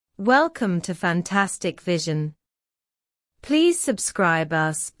Welcome to Fantastic Vision. Please subscribe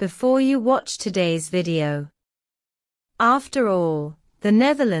us before you watch today's video. After all, the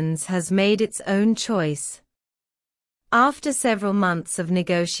Netherlands has made its own choice. After several months of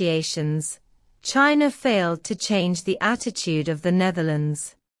negotiations, China failed to change the attitude of the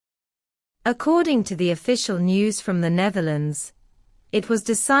Netherlands. According to the official news from the Netherlands, it was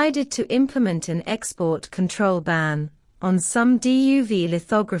decided to implement an export control ban on some DUV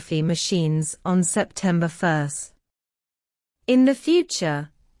lithography machines on September 1. In the future,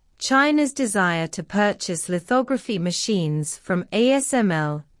 China's desire to purchase lithography machines from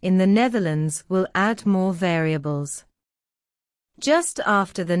ASML in the Netherlands will add more variables. Just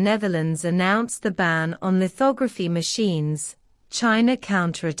after the Netherlands announced the ban on lithography machines, China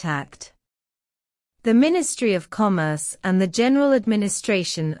counterattacked. The Ministry of Commerce and the General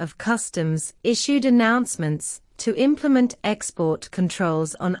Administration of Customs issued announcements to implement export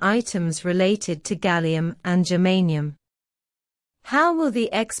controls on items related to gallium and germanium. How will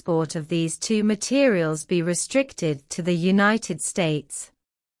the export of these two materials be restricted to the United States?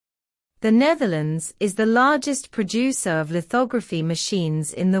 The Netherlands is the largest producer of lithography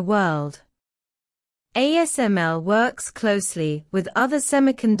machines in the world. ASML works closely with other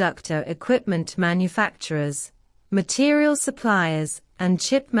semiconductor equipment manufacturers, material suppliers, and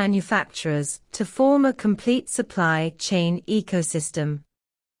chip manufacturers to form a complete supply chain ecosystem.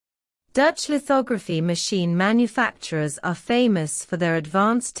 Dutch lithography machine manufacturers are famous for their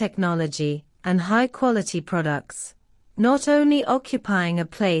advanced technology and high-quality products, not only occupying a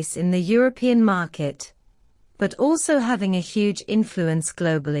place in the European market, but also having a huge influence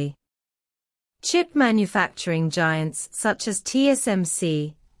globally. Chip manufacturing giants such as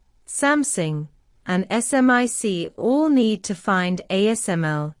TSMC, Samsung, and SMIC all need to find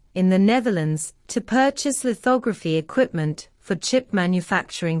ASML in the Netherlands to purchase lithography equipment for chip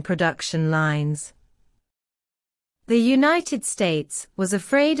manufacturing production lines. The United States was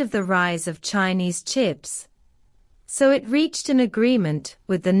afraid of the rise of Chinese chips, so it reached an agreement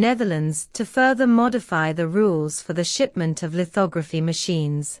with the Netherlands to further modify the rules for the shipment of lithography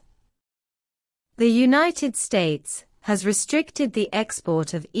machines. The United States has restricted the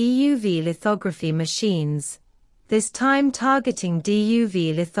export of EUV lithography machines, this time targeting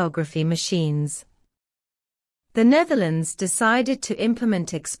DUV lithography machines. The Netherlands decided to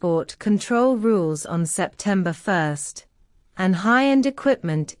implement export control rules on September 1, and high-end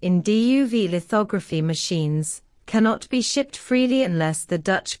equipment in DUV lithography machines cannot be shipped freely unless the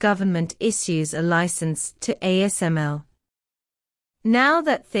Dutch government issues a license to ASML. Now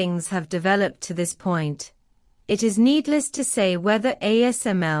that things have developed to this point, it is needless to say whether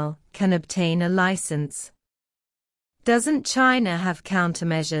ASML can obtain a license. Doesn't China have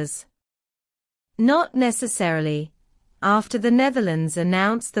countermeasures? Not necessarily. After the Netherlands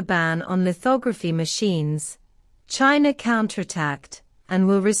announced the ban on lithography machines, China counterattacked and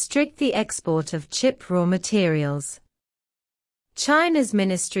will restrict the export of chip raw materials. China's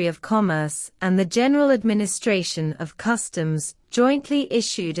Ministry of Commerce and the General Administration of Customs jointly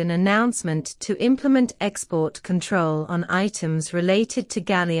issued an announcement to implement export control on items related to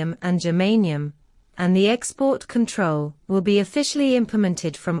gallium and germanium, and the export control will be officially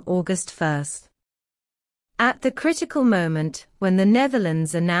implemented from August 1. At the critical moment when the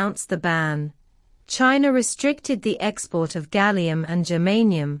Netherlands announced the ban, China restricted the export of gallium and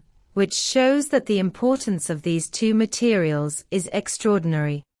germanium, which shows that the importance of these two materials is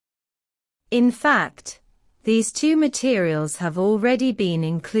extraordinary. In fact, these two materials have already been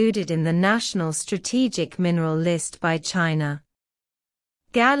included in the National Strategic Mineral List by China.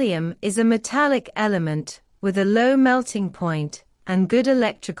 Gallium is a metallic element with a low melting point and good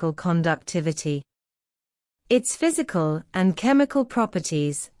electrical conductivity. Its physical and chemical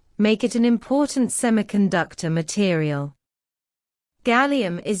properties make it an important semiconductor material.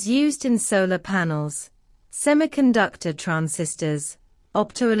 Gallium is used in solar panels, semiconductor transistors,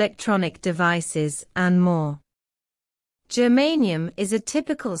 optoelectronic devices, and more. Germanium is a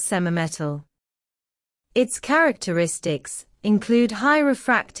typical semimetal. Its characteristics include high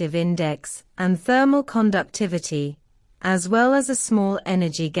refractive index and thermal conductivity, as well as a small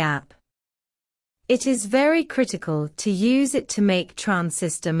energy gap. It is very critical to use it to make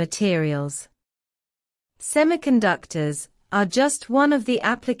transistor materials. Semiconductors are just one of the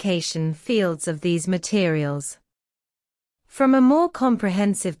application fields of these materials. From a more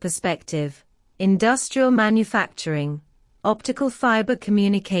comprehensive perspective, industrial manufacturing, optical fiber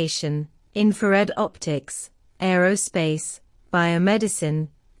communication, infrared optics, aerospace, biomedicine,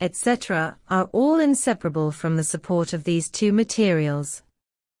 etc. are all inseparable from the support of these two materials.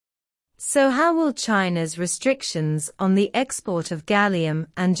 So how will China's restrictions on the export of gallium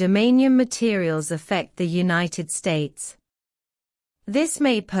and germanium materials affect the United States? This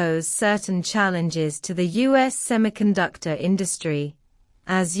may pose certain challenges to the U.S. semiconductor industry,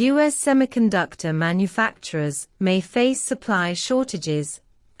 as U.S. semiconductor manufacturers may face supply shortages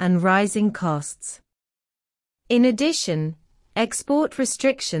and rising costs. In addition, export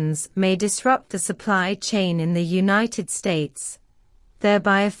restrictions may disrupt the supply chain in the United States,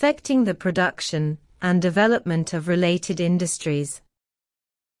 thereby affecting the production and development of related industries.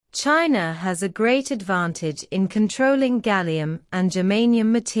 China has a great advantage in controlling gallium and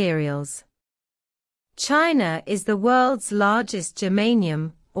germanium materials. China is the world's largest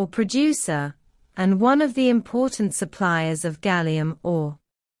germanium ore producer and one of the important suppliers of gallium ore.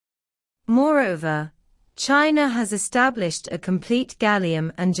 Moreover, China has established a complete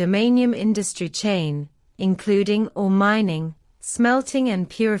gallium and germanium industry chain, including ore mining, smelting and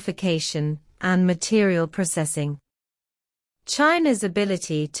purification, and material processing. China's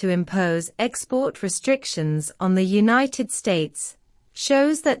ability to impose export restrictions on the United States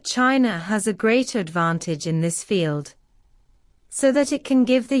shows that China has a greater advantage in this field, so that it can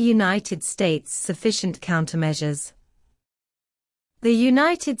give the United States sufficient countermeasures. The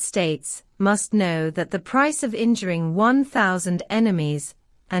United States must know that the price of injuring 1,000 enemies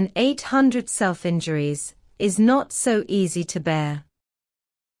and 800 self-injuries is not so easy to bear.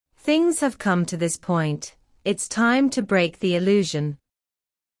 Things have come to this point, it's time to break the illusion.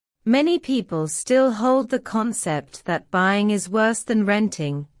 Many people still hold the concept that buying is worse than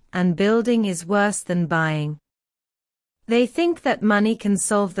renting, and building is worse than buying. They think that money can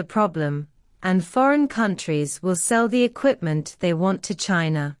solve the problem, and foreign countries will sell the equipment they want to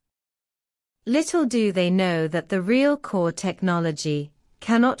China. Little do they know that the real core technology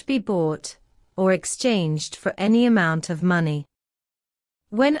cannot be bought or exchanged for any amount of money.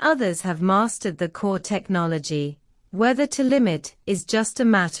 When others have mastered the core technology, whether to limit is just a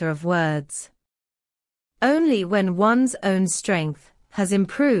matter of words. Only when one's own strength has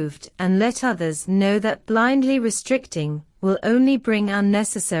improved and let others know that blindly restricting will only bring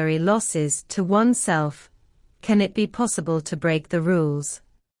unnecessary losses to oneself, can it be possible to break the rules.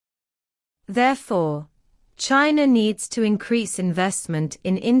 Therefore, China needs to increase investment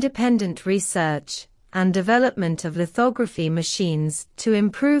in independent research and development of lithography machines to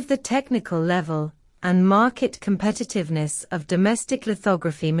improve the technical level and market competitiveness of domestic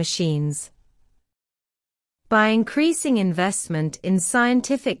lithography machines. By increasing investment in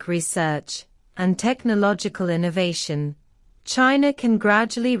scientific research and technological innovation, China can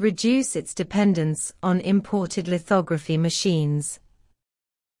gradually reduce its dependence on imported lithography machines.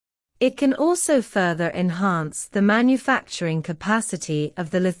 It can also further enhance the manufacturing capacity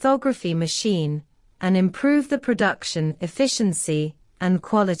of the lithography machine and improve the production efficiency and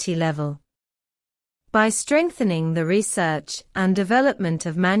quality level. By strengthening the research and development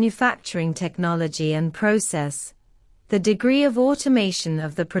of manufacturing technology and process, the degree of automation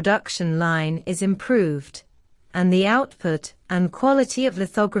of the production line is improved, and the output and quality of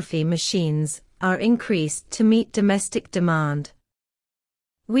lithography machines are increased to meet domestic demand.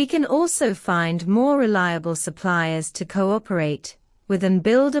 We can also find more reliable suppliers to cooperate with and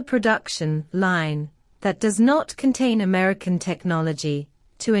build a production line that does not contain American technology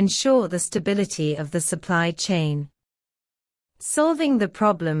to ensure the stability of the supply chain. Solving the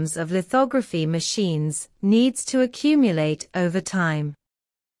problems of lithography machines needs to accumulate over time.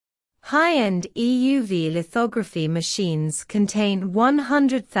 High-end EUV lithography machines contain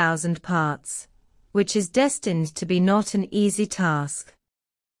 100,000 parts, which is destined to be not an easy task.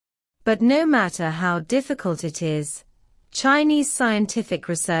 But no matter how difficult it is, Chinese scientific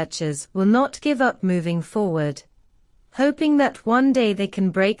researchers will not give up moving forward, hoping that one day they can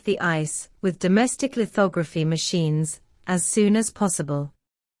break the ice with domestic lithography machines as soon as possible.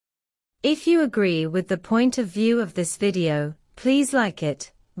 If you agree with the point of view of this video, please like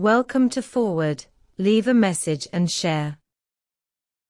it. Welcome to Forward, leave a message and share.